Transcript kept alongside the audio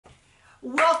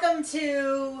Welcome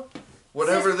to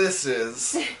whatever this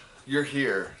is. You're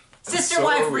here. Sister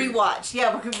Wife Rewatch.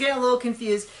 Yeah, we're getting a little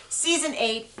confused. Season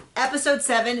 8, Episode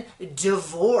 7,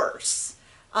 Divorce.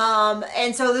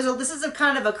 And so this is a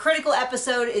kind of a critical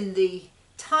episode in the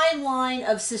timeline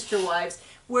of Sister Wives,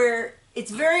 where it's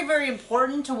very, very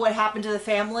important to what happened to the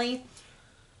family,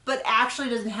 but actually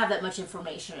doesn't have that much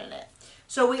information in it.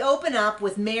 So we open up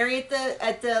with Mary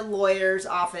at the lawyer's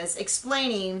office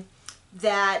explaining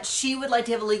that she would like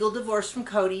to have a legal divorce from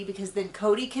Cody because then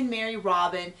Cody can marry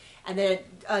Robin and then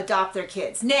adopt their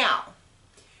kids. Now,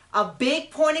 a big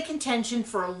point of contention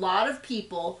for a lot of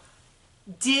people,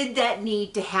 did that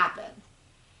need to happen?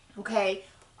 Okay?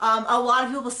 A lot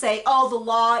of people say, oh, the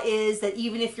law is that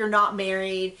even if you're not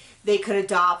married, they could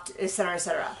adopt, etc.,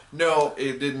 etc. No,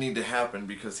 it didn't need to happen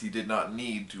because he did not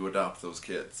need to adopt those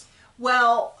kids.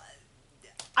 Well,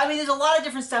 I mean, there's a lot of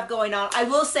different stuff going on. I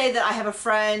will say that I have a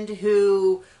friend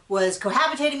who was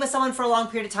cohabitating with someone for a long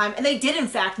period of time, and they did, in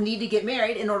fact, need to get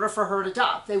married in order for her to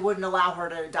adopt. They wouldn't allow her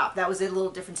to adopt. That was a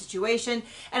little different situation.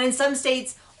 And in some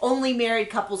states, only married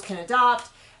couples can adopt.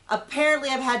 Apparently,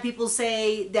 I've had people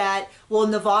say that, well,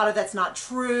 in Nevada, that's not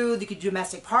true. They could do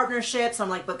domestic partnerships. I'm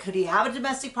like, but could he have a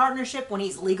domestic partnership when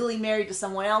he's legally married to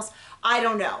someone else? I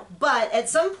don't know. But at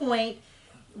some point,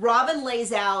 Robin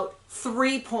lays out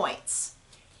 3 points.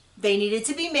 They needed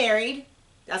to be married.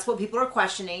 That's what people are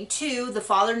questioning. 2, the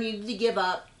father needed to give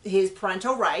up his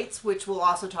parental rights, which we'll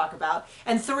also talk about.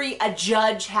 And 3, a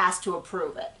judge has to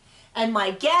approve it. And my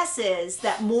guess is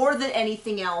that more than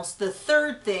anything else, the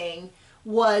third thing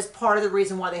was part of the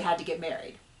reason why they had to get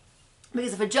married.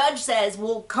 Because if a judge says,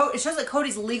 well, it shows that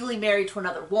Cody's legally married to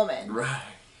another woman. Right.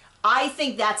 I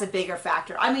think that's a bigger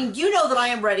factor. I mean, you know that I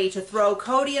am ready to throw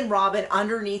Cody and Robin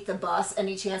underneath the bus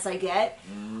any chance I get.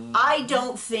 I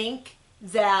don't think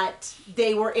that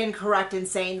they were incorrect in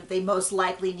saying that they most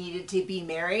likely needed to be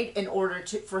married in order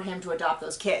for him to adopt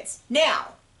those kids.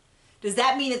 Now, does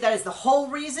that mean that is the whole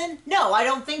reason? No, I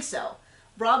don't think so.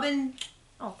 Robin,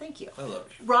 oh, thank you. I love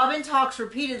you. Robin talks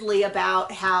repeatedly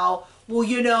about how, well,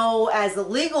 you know, as the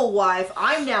legal wife,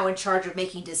 I'm now in charge of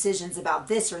making decisions about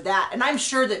this or that, and I'm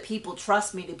sure that people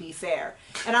trust me to be fair.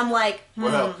 And I'm like,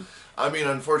 Well, I mean,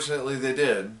 unfortunately, they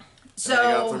did. So they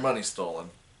got their money stolen.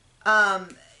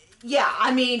 Yeah,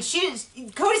 I mean,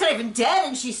 Cody's not even dead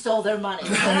and she stole their money.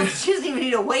 She doesn't even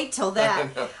need to wait till that.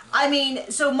 I mean,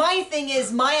 so my thing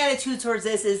is, my attitude towards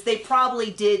this is they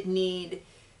probably did need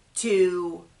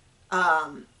to,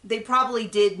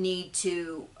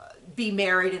 be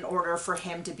married in order for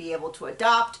him to be able to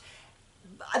adopt.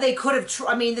 They could have,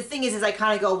 I mean, the thing is I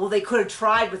kind of go, well, they could have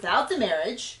tried without the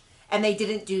marriage, and they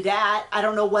didn't do that. I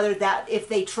don't know whether that, if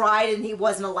they tried and he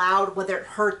wasn't allowed, whether it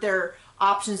hurt their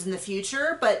options in the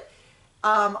future, but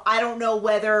I don't know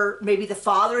whether maybe the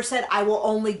father said, I will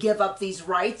only give up these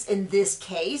rights in this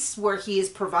case where he is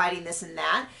providing this and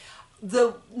that.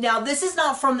 Now, this is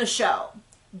not from the show,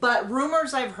 but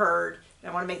rumors I've heard, and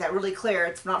I want to make that really clear,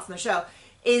 it's not from the show,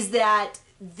 is that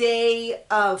they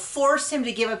forced him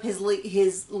to give up his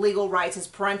legal rights, his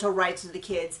parental rights to the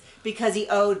kids, because he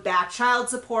owed back child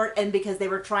support and because they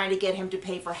were trying to get him to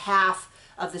pay for half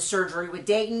of the surgery with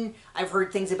Dayton. I've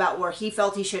heard things about where he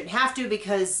felt he shouldn't have to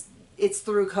because it's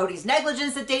through Cody's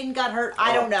negligence that Dayton got hurt.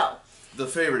 I don't know. The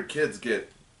favorite kids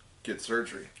get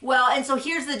surgery. Well, and so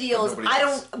here's the deal.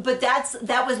 But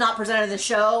that was not presented in the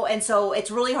show, and so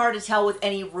it's really hard to tell with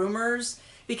any rumors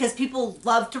because people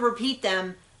love to repeat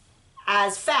them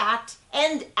as fact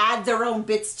and add their own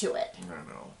bits to it. I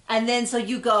know. And then so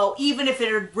you go, even if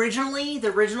the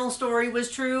original story was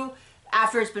true,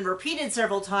 after it's been repeated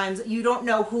several times, you don't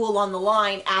know who along the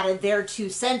line added their 2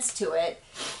 cents to it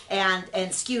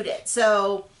and skewed it.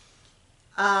 So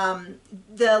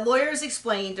the lawyers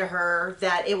explained to her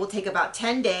that it will take about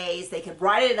 10 days. They can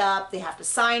write it up. They have to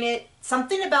sign it.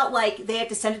 Something about like they have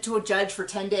to send it to a judge for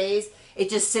 10 days. It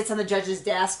just sits on the judge's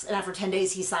desk, and after 10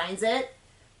 days he signs it.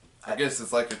 I guess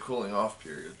it's like a cooling off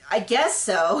period. I guess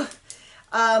so.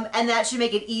 And that should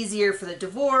make it easier for the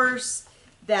divorce.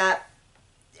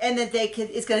 And that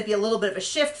it's going to be a little bit of a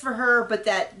shift for her, but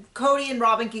that Cody and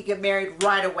Robin can get married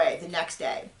right away the next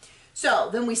day. So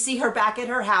then we see her back at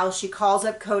her house. She calls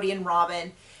up Cody and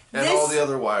Robin. And all the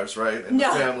other wives, right? And the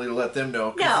family to let them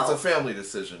know. Because it's a family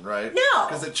decision, right? No.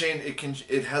 Because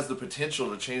it has the potential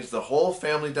to change the whole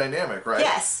family dynamic, right?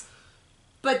 Yes.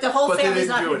 But the whole family's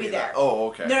not going to be there. Oh,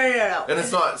 okay. No. And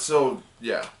it's not, so,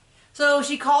 yeah. So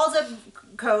she calls up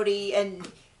Cody, and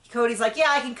Cody's like, yeah,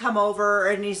 I can come over.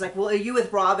 And he's like, well, are you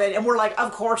with Robin? And we're like,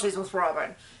 of course he's with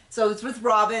Robin. So it's with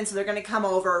Robin, so they're going to come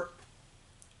over.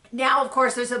 Now, of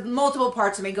course, there's multiple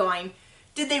parts of me going,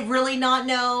 did they really not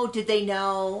know? Did they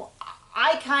know?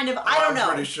 I don't know. I'm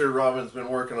pretty sure Robin's been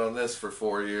working on this for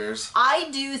 4 years. I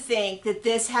do think that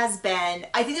this has been,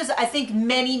 I think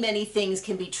many things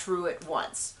can be true at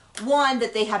once. One,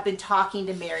 that they have been talking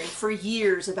to Mary for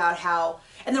years about how,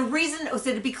 and the reason,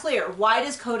 so to be clear, why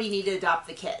does Cody need to adopt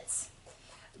the kids?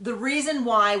 The reason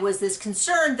why was this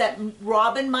concern that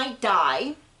Robin might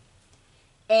die,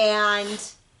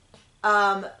 and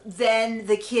then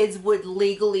the kids would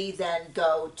legally then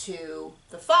go to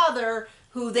the father,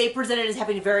 who they presented as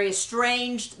having very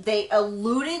estranged. They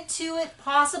alluded to it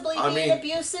possibly being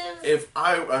abusive. They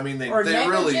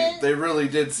really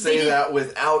did say that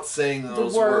without saying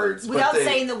those words. Without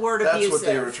saying the word abusive. That's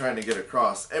what they were trying to get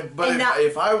across.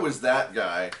 If I was that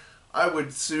guy, I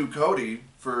would sue Cody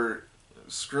for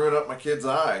screwing up my kid's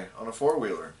eye on a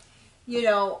 4-wheeler. You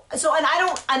know, so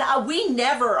we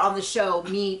never on the show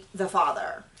meet the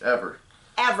father.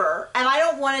 Ever. And I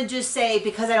don't want to just say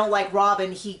because I don't like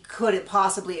Robin he couldn't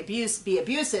possibly be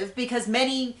abusive, because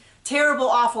many terrible,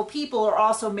 awful people are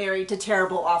also married to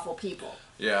terrible, awful people.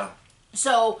 Yeah.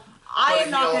 So I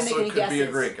am not going to make any guesses. He could be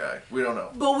a great guy. We don't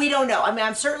know. But we don't know. I mean,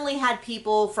 I've certainly had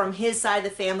people from his side of the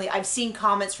family. I've seen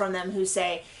comments from them who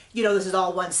say, you know, this is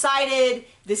all one-sided.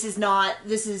 This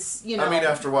is, you know. I mean,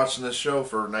 after watching this show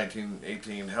for 19,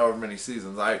 18, however many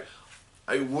seasons, I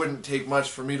wouldn't take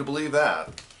much for me to believe that.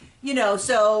 You know,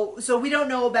 so we don't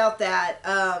know about that.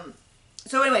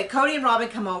 So anyway, Cody and Robin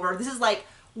come over. This is like,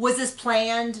 was this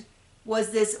planned?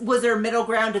 Was there a middle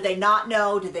ground? Did they not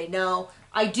know? Did they know?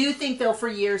 I do think, though, for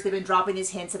years they've been dropping these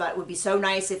hints about it would be so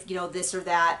nice if, you know, this or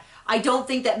that. I don't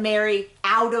think that Mary,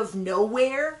 out of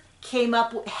nowhere,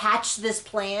 hatched this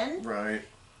plan. Right.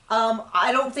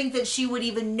 I don't think that she would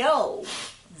even know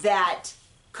that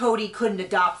Cody couldn't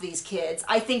adopt these kids.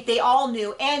 I think they all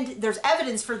knew, and there's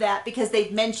evidence for that because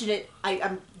they've mentioned it.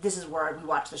 This is where we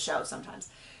watch the show sometimes.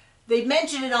 They've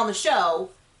mentioned it on the show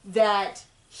that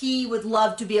he would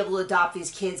love to be able to adopt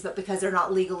these kids, but because they're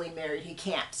not legally married, he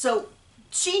can't. So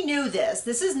she knew this.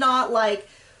 This is not like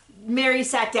Mary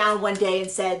sat down one day and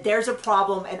said, there's a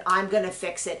problem and I'm going to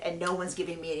fix it and no one's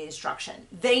giving me any instruction.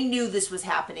 They knew this was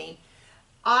happening.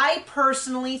 I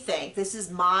personally think, this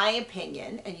is my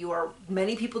opinion, and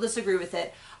many people disagree with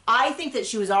it, I think that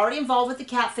she was already involved with the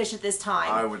catfish at this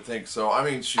time. I would think so. I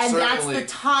mean, and that's the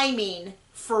timing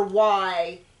for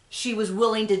why she was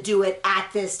willing to do it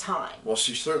at this time. Well,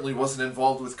 she certainly wasn't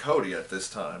involved with Cody at this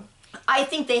time. I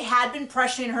think they had been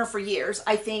pressuring her for years.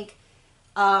 I think...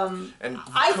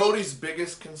 Cody's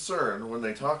biggest concern when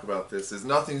they talk about this is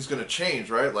nothing's going to change,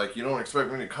 right? Like, you don't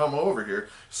expect me to come over here.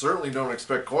 Certainly don't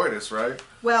expect coitus, right?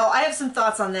 Well, I have some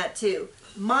thoughts on that, too.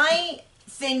 My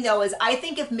thing, though, is I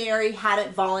think if Mary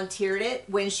hadn't volunteered it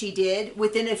when she did,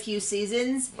 within a few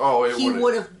seasons, he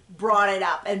would have brought it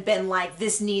up and been like,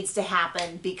 this needs to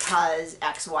happen because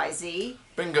XYZ.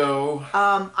 Bingo.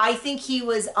 I think he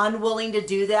was unwilling to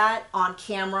do that on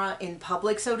camera in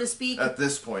public, so to speak. At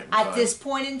this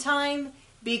point in time,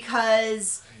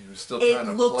 because he was still trying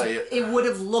to play it. It would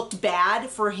have looked bad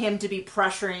for him to be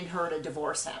pressuring her to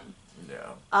divorce him.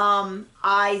 Yeah.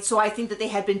 So I think that they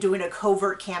had been doing a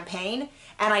covert campaign,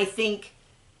 and I think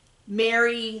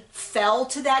Mary fell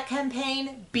to that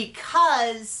campaign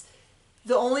because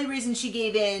the only reason she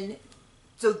gave in,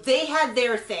 so they had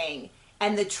their thing.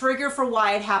 And the trigger for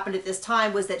why it happened at this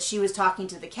time was that she was talking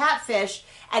to the catfish,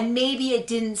 and maybe it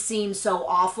didn't seem so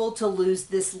awful to lose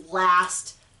this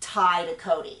last tie to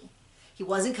Cody. He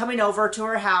wasn't coming over to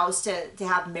her house to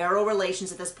have marital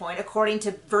relations at this point, according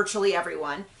to virtually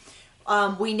everyone.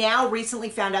 We now recently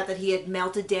found out that he had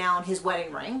melted down his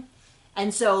wedding ring.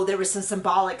 And so there was some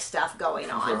symbolic stuff going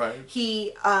on. Right.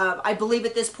 He, I believe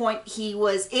at this point,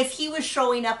 if he was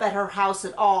showing up at her house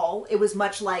at all, it was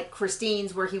much like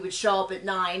Christine's, where he would show up at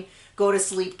 9, go to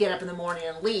sleep, get up in the morning,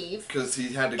 and leave. Because he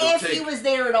had to go If he was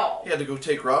there at all. He had to go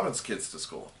take Robin's kids to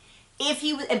school. If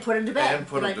he was, and put him to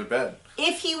bed.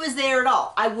 If he was there at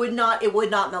all, it would not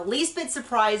in the least bit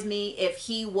surprise me if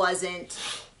he wasn't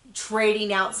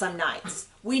trading out some nights.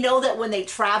 We know that when they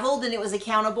traveled and it was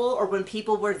accountable, or when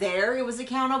people were there it was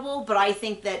accountable, but I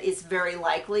think that it's very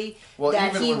likely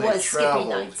that he was skipping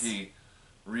nights. He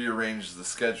rearranged the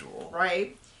schedule.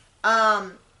 Right.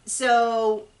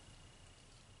 So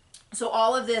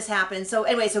all of this happened. So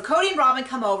anyway, so Cody and Robin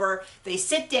come over, they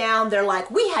sit down, they're like,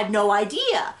 we had no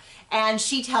idea. And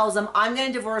she tells them, I'm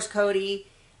going to divorce Cody.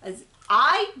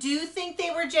 I do think they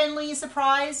were genuinely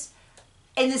surprised.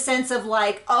 In the sense of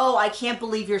like, oh, I can't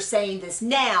believe you're saying this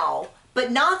now,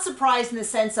 but not surprised in the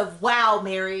sense of, wow,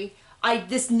 Mary,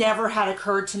 this never had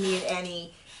occurred to me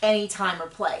in any time or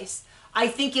place. I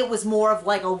think it was more of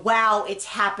like a, wow, it's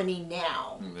happening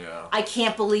now. Yeah. I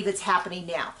can't believe it's happening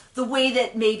now. The way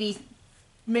that maybe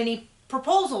many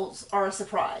proposals are a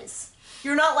surprise.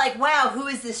 You're not like, wow, who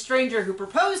is this stranger who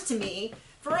proposed to me?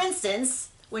 For instance,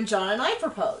 when John and I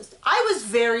proposed, I was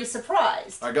very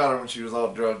surprised. I got her when she was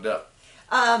all drugged up.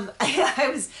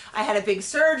 I had a big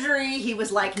surgery. He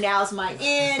was like, now's my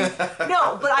in.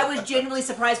 No, but I was genuinely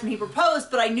surprised when he proposed,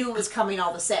 but I knew it was coming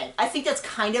all the same. I think that's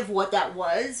kind of what that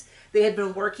was. They had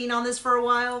been working on this for a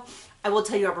while. I will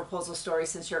tell you our proposal story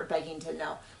since you're begging to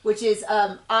know, which is,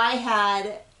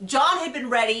 John had been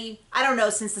ready, I don't know,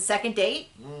 since the second date.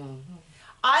 Mm-hmm.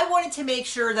 I wanted to make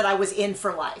sure that I was in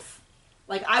for life.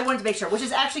 Like, I wanted to make sure, which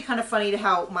is actually kind of funny to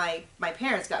how my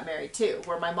parents got married, too,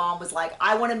 where my mom was like,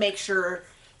 I want to make sure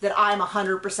that I'm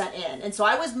 100% in. And so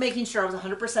I was making sure I was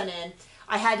 100% in.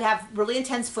 I had to have really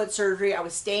intense foot surgery. I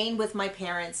was staying with my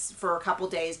parents for a couple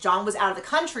days. John was out of the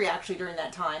country, actually, during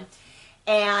that time.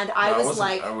 And I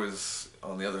was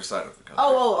on the other side of the country.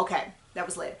 Oh, okay. That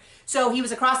was later. So he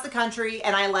was across the country,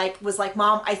 and I was like,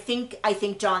 Mom, I think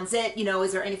John's it. You know,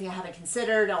 is there anything I haven't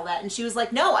considered? All that. And she was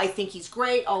like, no, I think he's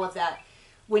great, all of that.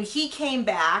 When he came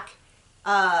back,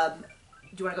 do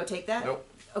you want to go take that? Nope.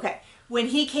 Okay. When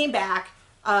he came back,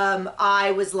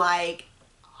 I was like,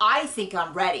 I think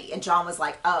I'm ready. And John was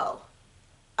like,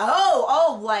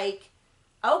 like,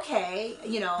 okay,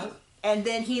 you know. And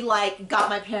then he like got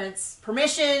my parents'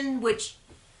 permission, which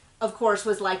of course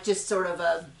was like just sort of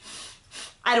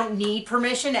I don't need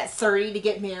permission at 30 to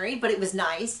get married, but it was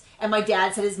nice. And my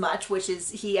dad said as much, which is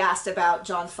he asked about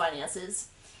John's finances.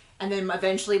 And then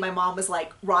eventually my mom was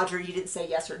like, Roger, you didn't say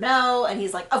yes or no. And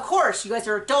he's like, of course, you guys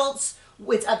are adults.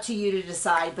 It's up to you to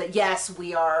decide. But yes,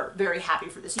 we are very happy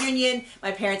for this union.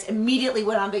 My parents immediately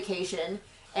went on vacation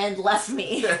and left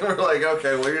me. And we're like,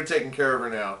 okay, well, you're taking care of her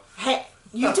now. Hey,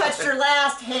 you touched her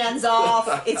last, hands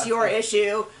off. It's your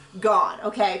issue. Gone.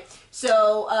 Okay.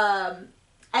 So,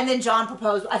 and then John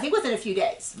proposed, I think within a few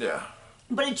days. Yeah.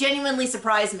 But it genuinely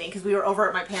surprised me because we were over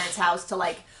at my parents' house to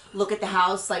like look at the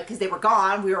house, like, because they were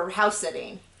gone. We were house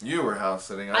sitting. You were house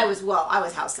sitting. I was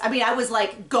house. I mean, I was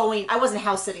like going. I wasn't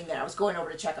house sitting there. I was going over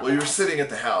to check on. Well, you were sitting at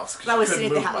the house. I was sitting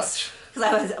at the house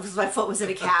because my foot was in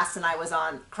a cast and I was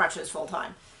on crutches full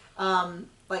time,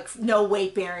 like no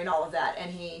weight bearing, all of that.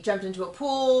 And he jumped into a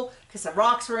pool because some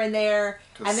rocks were in there.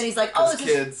 And then he's like, "Oh, it's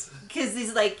kids." Because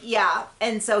he's like, "Yeah."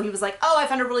 And so he was like, "Oh, I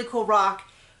found a really cool rock."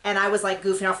 And I was like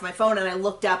goofing off my phone, and I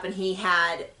looked up, and he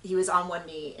was on one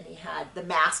knee, and he had the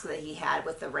mask that he had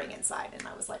with the ring inside, and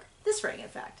I was like, this ring, in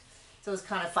fact. So it was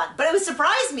kind of fun, but it was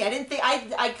surprised me. I didn't think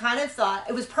I kind of thought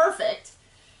it was perfect,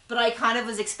 but I kind of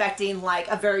was expecting like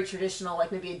a very traditional,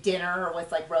 like maybe a dinner or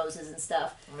with like roses and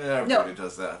stuff. Yeah, everybody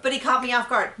does that. But he caught me off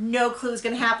guard. No clue was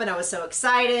going to happen. I was so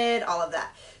excited. All of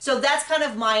that. So that's kind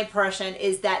of my impression,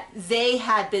 is that they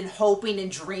had been hoping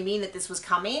and dreaming that this was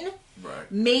coming.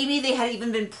 Right. Maybe they had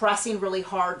even been pressing really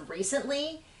hard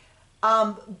recently.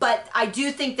 But I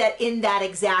do think that in that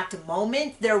exact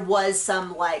moment, there was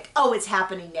some like, oh, it's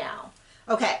happening now.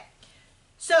 Okay.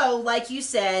 So, like you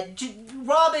said,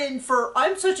 Robin,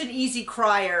 I'm such an easy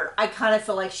crier, I kind of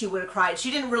feel like she would have cried. She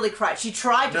didn't really cry. She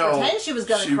tried to pretend she was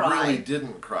going to cry. She really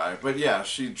didn't cry. But yeah,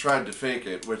 she tried to fake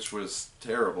it, which was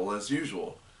terrible, as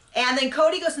usual. And then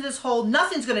Cody goes into this whole,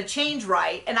 nothing's going to change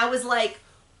right. And I was like...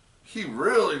 He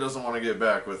really doesn't want to get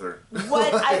back with her.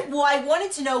 I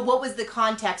wanted to know what was the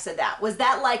context of that. Was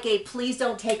that like a, please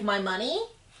don't take my money?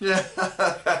 Yeah.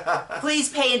 Please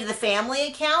pay into the family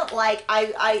account? Like,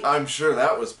 I'm sure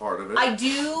that was part of it. I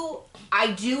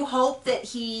do hope that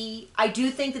I do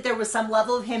think that there was some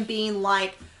level of him being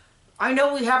like, I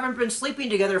know we haven't been sleeping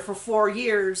together for 4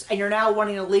 years and you're now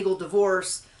wanting a legal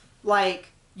divorce. Like,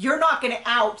 you're not going to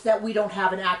out that we don't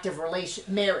have an active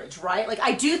marriage, right? Like,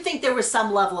 I do think there was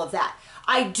some level of that.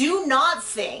 I do not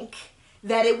think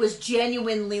that it was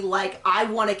genuinely like, I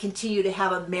want to continue to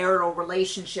have a marital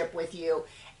relationship with you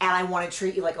and I want to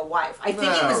treat you like a wife. I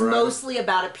think it was mostly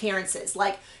about appearances.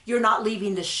 Like, you're not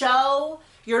leaving the show.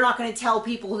 You're not going to tell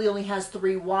people he only has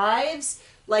 3 wives.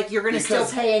 Like, you're going to still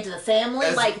pay into the family.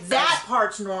 Like, that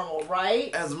part's normal,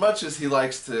 right? As much as he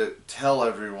likes to tell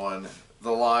everyone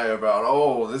the lie about,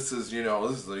 oh, this is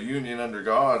the union under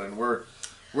God, and we're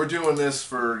doing this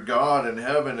for God and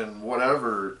heaven and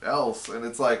whatever else, and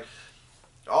it's like,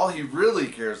 all he really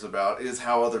cares about is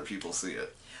how other people see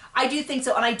it. I do think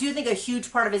so, and I do think a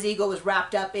huge part of his ego was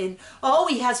wrapped up in, oh,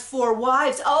 he has 4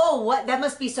 wives. Oh, what? That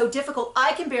must be so difficult.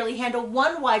 I can barely handle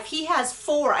 1 wife. He has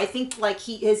 4. I think like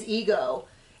his ego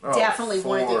definitely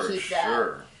wanted to keep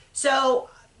that. So.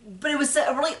 But it was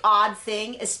a really odd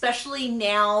thing, especially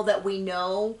now that we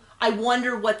know. I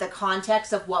wonder what the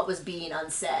context of what was being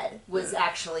unsaid was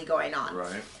actually going on.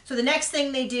 Right. So the next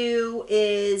thing they do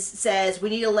says, we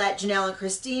need to let Janelle and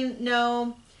Christine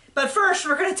know. But first,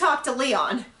 we're going to talk to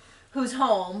Leon, who's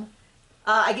home.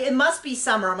 It must be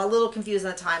summer. I'm a little confused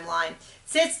on the timeline.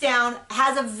 Sits down,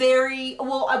 has a very...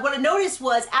 Well, what I noticed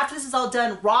was, after this is all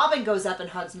done, Robin goes up and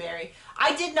hugs Mary.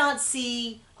 I did not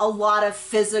see a lot of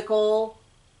physical...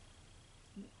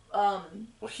 well,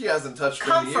 he hasn't touched her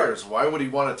in comfort. years. Why would he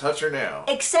want to touch her now?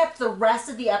 Except the rest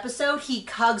of the episode, he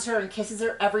hugs her and kisses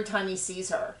her every time he sees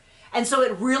her. And so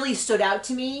it really stood out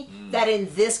to me that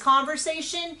in this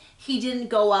conversation, he didn't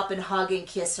go up and hug and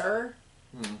kiss her.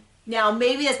 Now,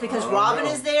 maybe that's because Robin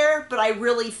is there, but I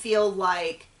really feel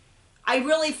like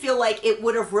it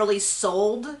would have really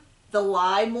sold the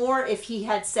lie more if he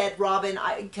had said, Robin,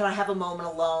 can I have a moment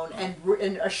alone,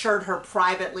 and assured her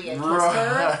privately and kissed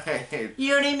her. Right. You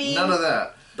know what I mean? None of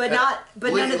that. But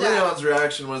none of that. Leon's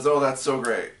reaction was, "Oh, that's so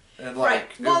great," and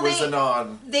like Well, it was a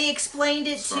non. They explained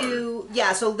it to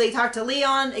so they talked to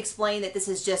Leon, explained that this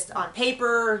is just on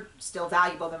paper, still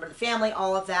valuable member of the family,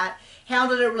 all of that.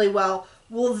 Handled it really well.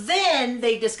 Well, then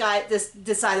they decide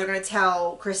they're going to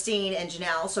tell Christine and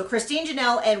Janelle. So Christine,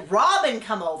 Janelle, and Robin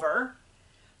come over.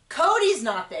 Cody's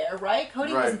not there, right?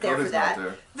 Cody wasn't there for that. Not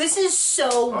there. This is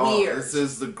so weird. This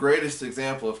is the greatest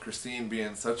example of Christine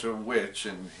being such a witch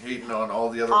and hating on all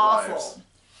the other Awful. wives.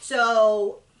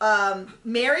 So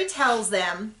Mary tells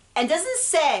them, and doesn't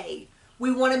say,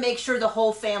 we want to make sure the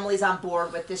whole family's on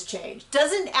board with this change.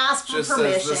 Doesn't ask for permission.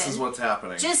 Just says, this is what's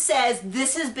happening. Just says,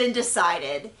 this has been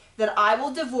decided, that I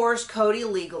will divorce Cody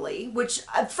legally, which,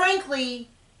 frankly,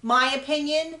 my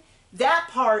opinion, that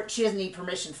part she doesn't need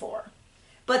permission for.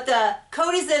 But the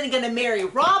Cody's then going to marry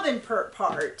Robin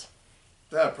part,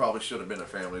 that probably should have been a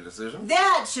family decision.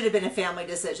 that should have been a family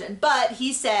decision. But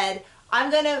he said, I'm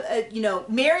going to,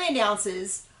 Mary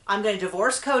announces, I'm going to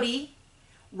divorce Cody.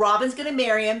 Robin's going to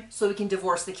marry him so we can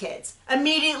divorce the kids.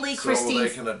 Immediately, Christine... So they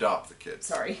can adopt the kids.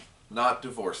 Sorry. Not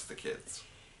divorce the kids.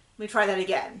 Let me try that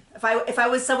again. If I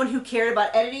was someone who cared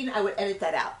about editing, I would edit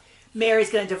that out. Mary's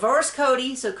going to divorce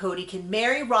Cody so Cody can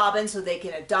marry Robin so they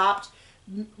can adopt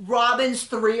Robin's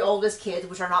 3 oldest kids,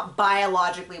 which are not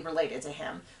biologically related to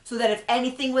him, so that if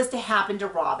anything was to happen to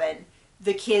Robin,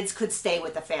 the kids could stay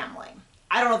with the family.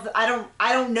 I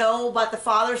don't know about the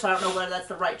father, so I don't know whether that's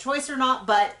the right choice or not,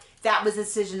 but that was the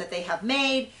decision that they have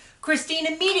made. Christine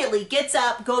immediately gets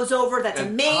up, goes over, that's and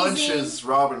amazing. Punches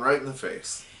Robin right in the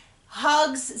face.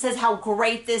 Hugs, says how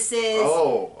great this is.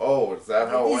 Oh, is that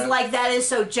how it went? He's like, that is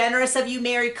so generous of you,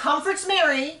 Mary. Comforts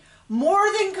Mary more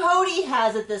than Cody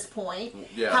has at this point.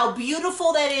 Yeah. How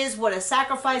beautiful that is, what a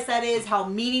sacrifice that is, how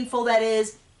meaningful that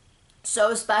is.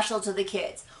 So special to the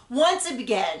kids. Once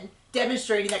again,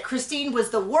 demonstrating that Christine was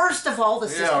the worst of all the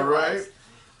sisters. Yeah, right.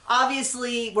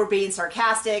 Obviously, we're being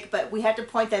sarcastic, but we have to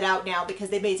point that out now because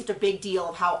they made such a big deal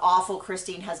of how awful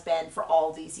Christine has been for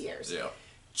all these years. Yeah.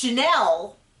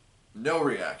 Janelle... No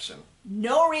reaction.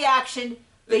 No reaction.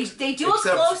 They do a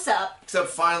close-up. Except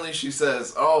finally she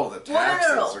says, oh, the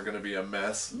taxes are going to be a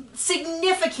mess.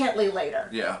 Significantly later.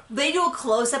 Yeah. They do a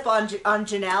close-up on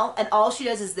Janelle, and all she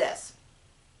does is this.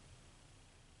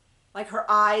 Like her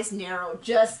eyes narrow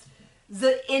just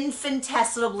the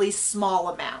infinitesimally small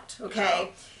amount,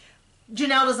 okay? Yeah.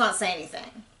 Janelle does not say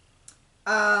anything.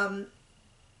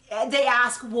 They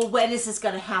ask, well, when is this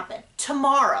going to happen?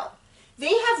 Tomorrow.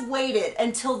 They have waited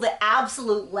until the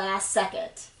absolute last second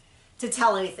to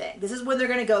tell anything. This is when they're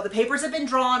going to go. The papers have been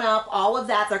drawn up, all of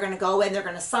that. They're going to go in, they're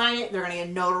going to sign it, they're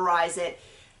going to notarize it.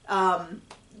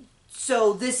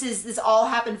 So this all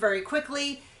happened very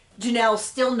quickly. Janelle,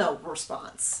 still no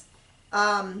response.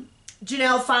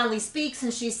 Janelle finally speaks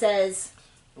and she says...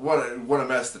 What a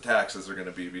mess the taxes are going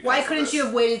to be. Because why couldn't you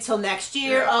have waited till next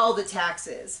year? Yeah. Oh, the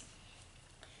taxes.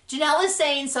 Janelle is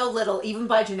saying so little, even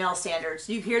by Janelle standards.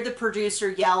 You hear the producer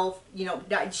yell,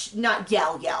 not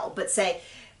yell, but say,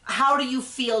 how do you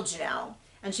feel, Janelle?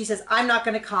 And she says, I'm not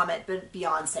going to comment, but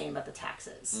beyond saying about the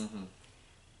taxes. Mm-hmm.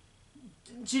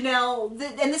 Janelle,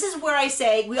 and this is where I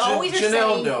say,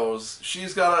 Janelle knows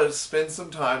she's got to spend some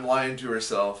time lying to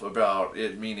herself about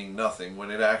it meaning nothing,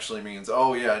 when it actually means,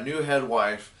 oh yeah, new head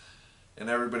wife, and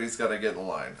everybody's got to get in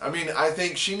line. I mean, I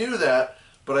think she knew that,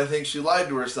 but I think she lied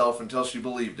to herself until she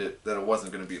believed it, that it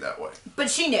wasn't going to be that way.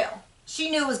 But she knew. She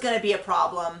knew it was going to be a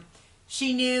problem.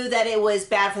 She knew that it was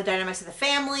bad for the dynamics of the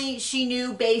family. She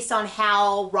knew, based on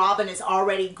how Robin is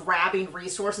already grabbing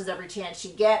resources every chance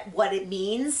she get, what it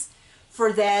means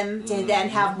for them to then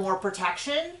have more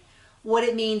protection. What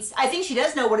it means. I think she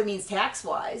does know what it means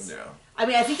tax-wise. Yeah. I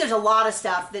mean, I think there's a lot of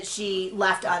stuff that she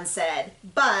left unsaid.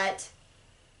 But...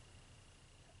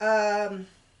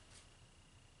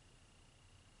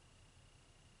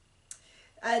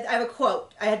 I have a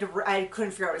quote. I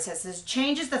couldn't figure out what it says. It says,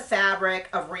 changes the fabric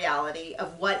of reality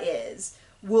of what is.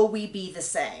 Will we be the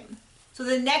same? So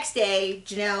the next day,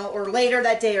 Janelle, or later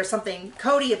that day or something,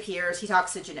 Cody appears. He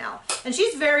talks to Janelle. And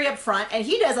she's very upfront, and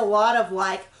he does a lot of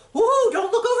like, woohoo,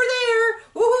 don't look over there.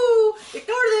 Woohoo,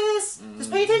 ignore this.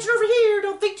 Just pay attention over here.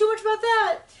 Don't think too much about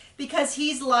that. Because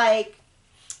he's like,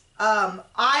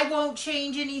 I won't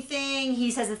change anything. He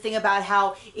says the thing about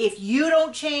how if you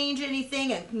don't change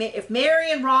anything, and if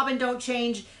Mary and Robin don't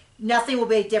change, nothing will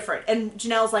be different. And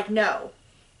Janelle's like, no.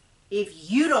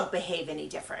 If you don't behave any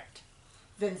different,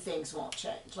 then things won't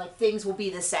change. Like, things will be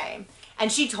the same.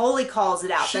 And she totally calls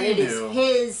it out, that it is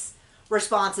his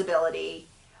responsibility.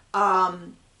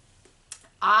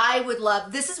 I would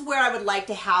love, this is where I would like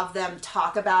to have them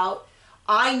talk about,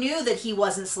 I knew that he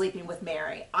wasn't sleeping with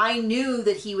Mary. I knew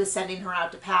that he was sending her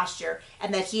out to pasture,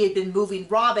 and that he had been moving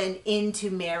Robin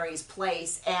into Mary's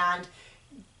place. And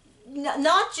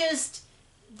not just,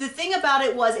 the thing about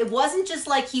it was, it wasn't just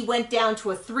like he went down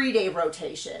to a 3-day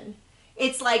rotation.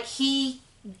 It's like he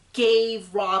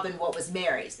gave Robin what was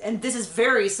Mary's. And this is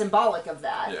very symbolic of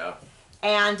that. Yeah.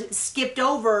 And skipped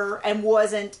over and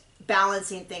wasn't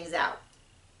balancing things out.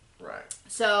 Right.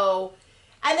 So,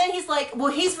 and then he's like,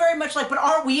 well, he's very much like, but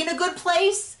aren't we in a good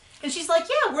place? And she's like,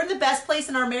 yeah, we're in the best place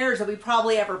in our marriage that we've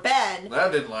probably ever been.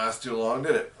 That didn't last too long,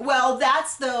 did it? Well, that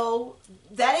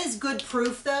is good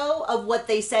proof, though, of what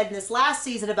they said in this last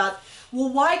season about, well,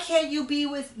 why can't you be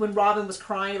with, when Robin was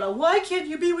crying about, why can't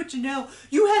you be with Janelle?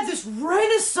 You had this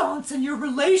renaissance in your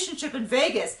relationship in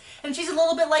Vegas. And she's a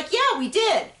little bit like, yeah, we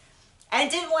did. And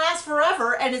it didn't last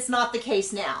forever, and it's not the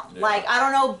case now. Yeah. Like, I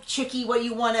don't know, Chickie, what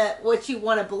you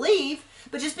wanna believe,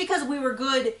 but just because we were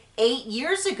good 8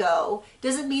 years ago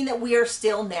doesn't mean that we are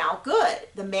still now good.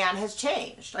 The man has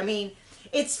changed. I mean,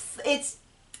 it's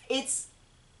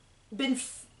been,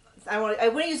 I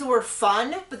wouldn't use the word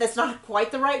fun, but that's not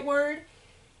quite the right word.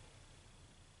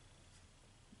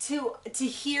 To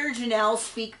hear Janelle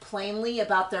speak plainly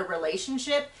about their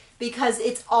relationship, because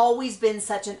it's always been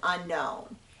such an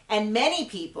unknown. And many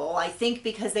people, I think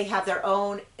because they have their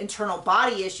own internal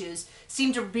body issues,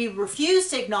 seem to be refused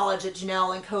to acknowledge that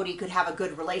Janelle and Cody could have a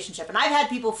good relationship. And I've had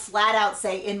people flat out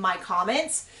say in my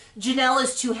comments, Janelle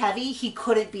is too heavy, he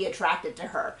couldn't be attracted to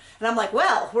her. And I'm like,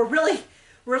 well, we're really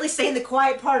saying the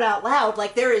quiet part out loud.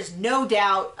 Like, there is no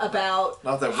doubt about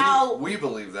not that how we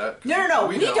believe that. No,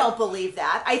 we don't believe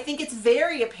that. I think it's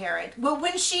very apparent. But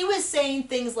when she was saying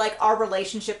things like our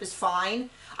relationship is fine,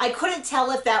 I couldn't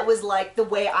tell if that was like the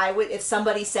way I would, if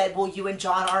somebody said, well, you and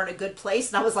John are in a good place,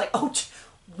 and I was like, oh,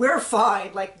 we're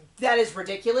fine. Like, that is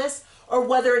ridiculous. Or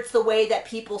whether it's the way that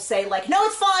people say, like, no,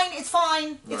 it's fine, it's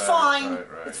fine, it's fine,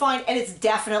 it's fine, and it's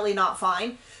definitely not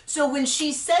fine. So when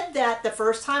she said that the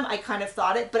first time, I kind of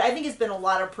thought it, but I think it's been a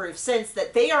lot of proof since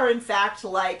that they are in fact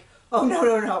like, oh,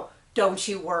 no, don't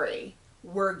you worry,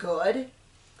 we're good.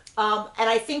 And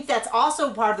I think that's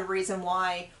also part of the reason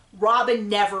why Robin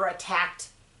never attacked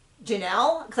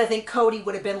Janelle, because I think Cody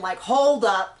would have been like, hold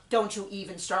up, don't you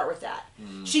even start with that.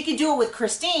 She could do it with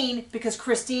Christine, because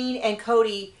Christine and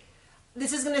Cody,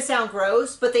 this is going to sound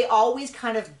gross, but they always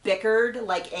kind of bickered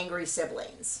like angry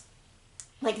siblings.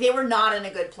 Like, they were not in a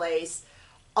good place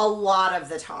a lot of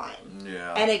the time.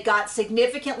 Yeah. And it got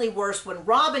significantly worse when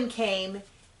Robin came,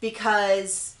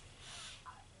 because,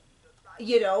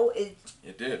 you know, it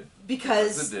did.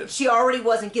 Because it did. She already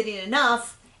wasn't getting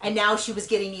enough, and now she was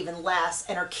getting even less,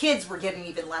 and her kids were getting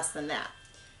even less than that.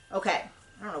 Okay.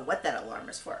 I don't know what that alarm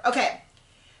is for. Okay.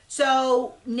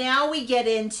 So now we get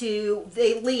into,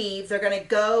 they leave. They're going to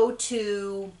go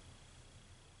to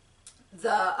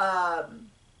the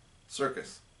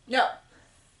circus. No,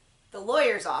 the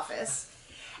lawyer's office.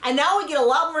 And now we get a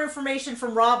lot more information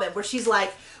from Robin, where she's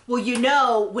like, well, you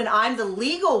know, when I'm the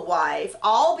legal wife,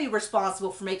 I'll be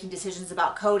responsible for making decisions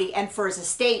about Cody and for his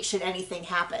estate should anything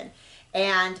happen.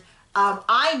 And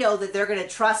I know that they're going to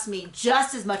trust me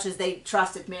just as much as they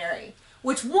trusted Mary.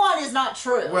 Which, one, is not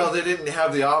true. Well, they didn't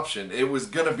have the option. It was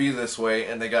going to be this way,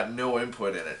 and they got no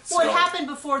input in it. Well, it happened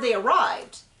before they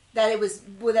arrived. That it was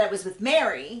with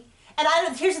Mary.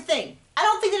 And here's the thing. I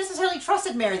don't think they necessarily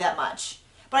trusted Mary that much.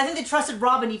 But I think they trusted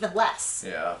Robin even less.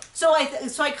 Yeah. So I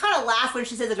kind of laughed when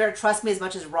she said that they're going to trust me as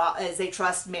much as they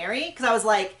trust Mary. Because I was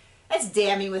like, that's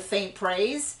damning with faint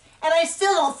praise. And I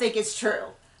still don't think it's true.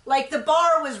 Like, the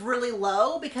bar was really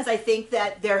low, because I think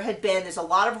that there's a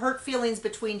lot of hurt feelings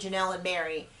between Janelle and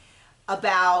Mary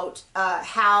about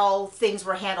how things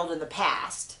were handled in the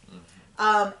past.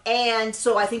 And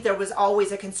so I think there was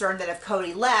always a concern that if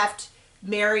Cody left,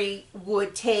 Mary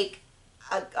would take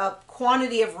a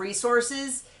quantity of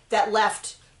resources that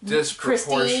left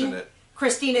disproportionate.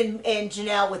 Christine and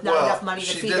Janelle with not enough money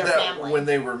to feed their family. When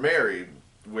they were married.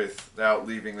 without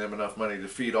leaving them enough money to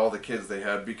feed all the kids they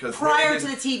had, because prior to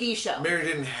the TV show. Mary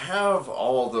didn't have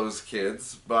all those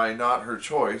kids by not her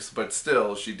choice, but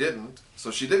still she didn't.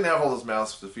 So she didn't have all those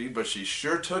mouths to feed, but she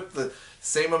sure took the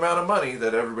same amount of money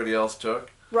that everybody else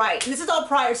took. Right. And this is all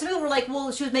prior. Some people were like, well,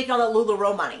 she was making all that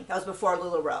LuLaRoe money. That was before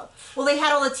LuLaRoe. Well, they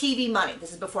had all the TV money.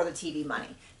 This is before the TV money.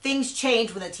 Things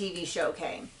changed when the TV show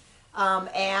came.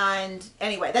 And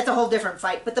anyway, that's a whole different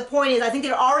fight. But the point is, I think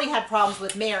they already had problems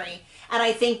with Mary, and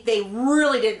I think they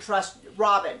really didn't trust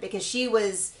Robin, because she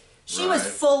was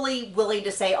fully willing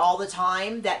to say all the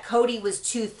time that Cody was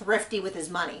too thrifty with his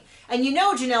money. And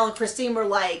Janelle and Christine were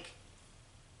like,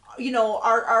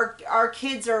 our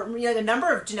kids are, the number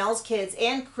of Janelle's kids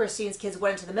and Christine's kids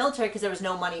went into the military because there was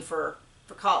no money for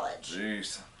college.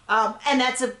 Jeez. And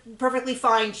that's a perfectly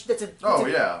fine,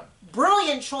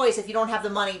 brilliant choice. If you don't have the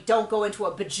money, don't go into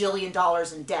 $1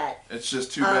 bajillion in debt. It's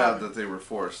just too bad that they were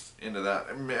forced into that.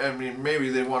 I mean, maybe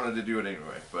they wanted to do it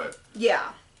anyway, but...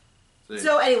 Yeah.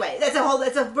 So anyway,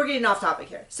 we're getting off topic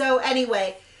here. So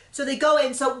anyway... So they go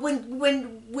in. So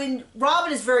when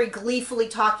Robin is very gleefully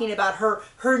talking about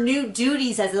her new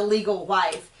duties as a legal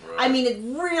wife, right. I mean, it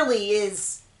really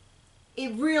is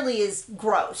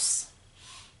gross.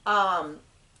 And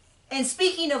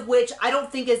speaking of which, I don't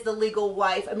think as the legal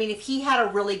wife, I mean, if he had a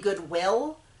really good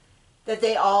will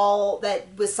that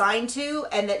was signed to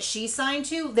and that she signed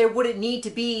to, there wouldn't need to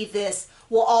be this,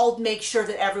 we'll all make sure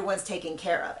that everyone's taken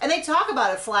care of. And they talk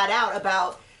about it flat out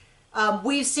about,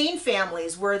 we've seen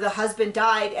families where the husband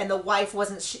died and the wife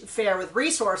wasn't fair with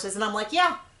resources, and I'm like,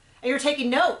 yeah, and you're taking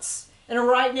notes and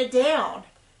writing it down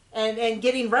and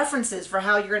getting references for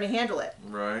how you're going to handle it.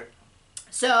 Right.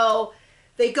 So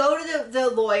they go to the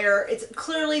lawyer. It's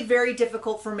clearly very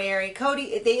difficult for Mary.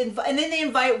 Cody, and then they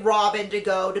invite Robin to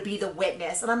go to be the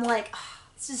witness, and I'm like, oh,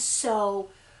 this is so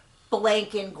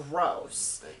blank and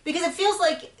gross, because it feels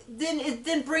like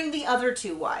then bring the other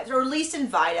two wives, or at least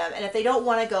invite them, and if they don't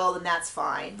want to go, then that's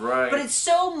fine. Right. But it's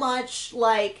so much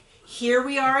like, here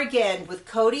we are again with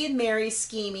Cody and Mary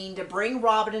scheming to bring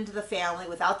Robin into the family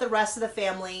without the rest of the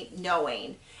family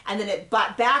knowing, and then it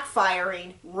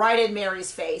backfiring right in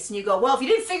Mary's face. And you go, well, if you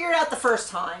didn't figure it out the first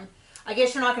time, I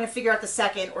guess you're not going to figure out the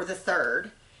second or the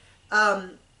third.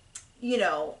 So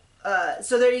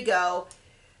there you go.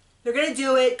 They're going to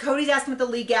do it. Cody's asking about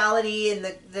the legality, and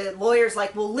the lawyer's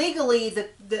like, well, legally, is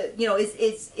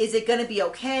it going to be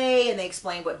okay? And they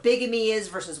explain what bigamy is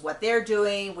versus what they're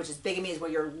doing, which is bigamy is where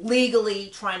you're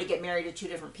legally trying to get married to two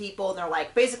different people. And they're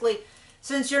like, basically,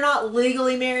 since you're not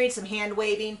legally married, some hand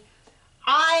waving,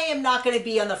 I am not going to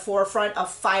be on the forefront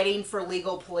of fighting for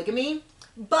legal polygamy.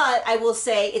 But I will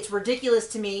say it's ridiculous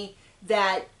to me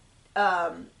that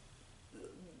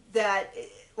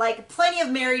like, plenty of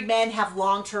married men have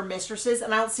long-term mistresses,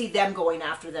 and I don't see them going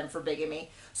after them for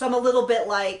bigamy. So I'm a little bit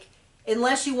like,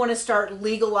 unless you want to start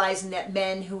legalizing that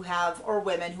men who have, or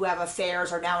women who have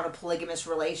affairs are now in a polygamous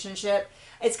relationship,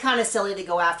 it's kind of silly to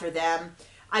go after them.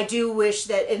 I do wish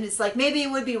that, and it's like, maybe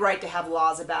it would be right to have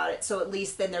laws about it, so at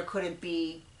least then there couldn't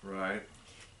be... Right.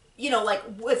 Like,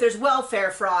 if there's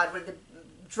welfare fraud, with the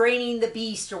draining the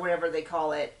beast, or whatever they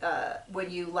call it,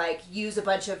 when you use a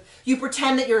bunch of, you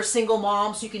pretend that you're a single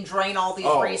mom so you can drain all these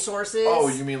resources. Oh,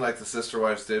 you mean like the sister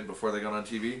wives did before they got on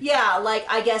TV? Yeah, like,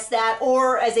 I guess that,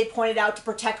 or as they pointed out, to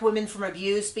protect women from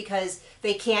abuse, because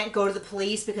they can't go to the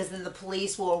police, because then the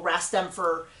police will arrest them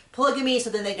for polygamy, so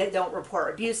then they don't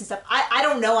report abuse and stuff. I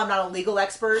don't know, I'm not a legal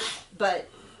expert, but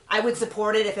I would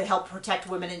support it if it helped protect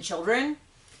women and children.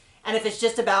 And if it's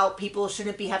just about people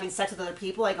shouldn't be having sex with other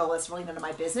people, I go, well, that's really none of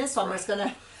my business. So I'm just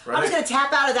gonna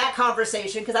tap out of that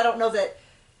conversation, because I don't know that,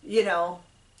 I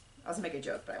was gonna make a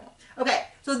joke, but I won't. Okay,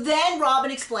 so then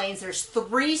Robin explains there's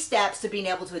 3 steps to being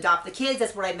able to adopt the kids.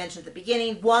 That's what I mentioned at the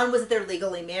beginning. 1 was that they're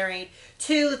legally married.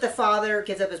 2, that the father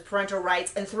gives up his parental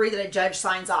rights. And 3, that a judge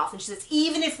signs off. And she says,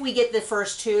 even if we get the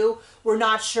first 2, we're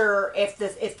not sure if the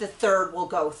 3rd will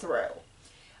go through.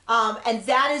 And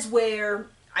that is where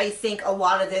I think a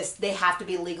lot of this, they have to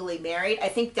be legally married. I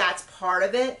think that's part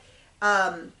of it.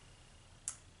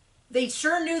 They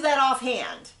sure knew that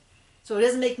offhand. So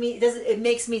it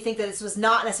makes me think that this was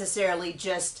not necessarily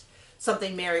just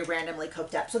something Mary randomly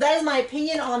cooked up. So that is my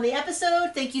opinion on the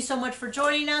episode. Thank you so much for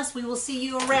joining us. We will see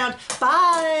you around.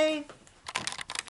 Bye!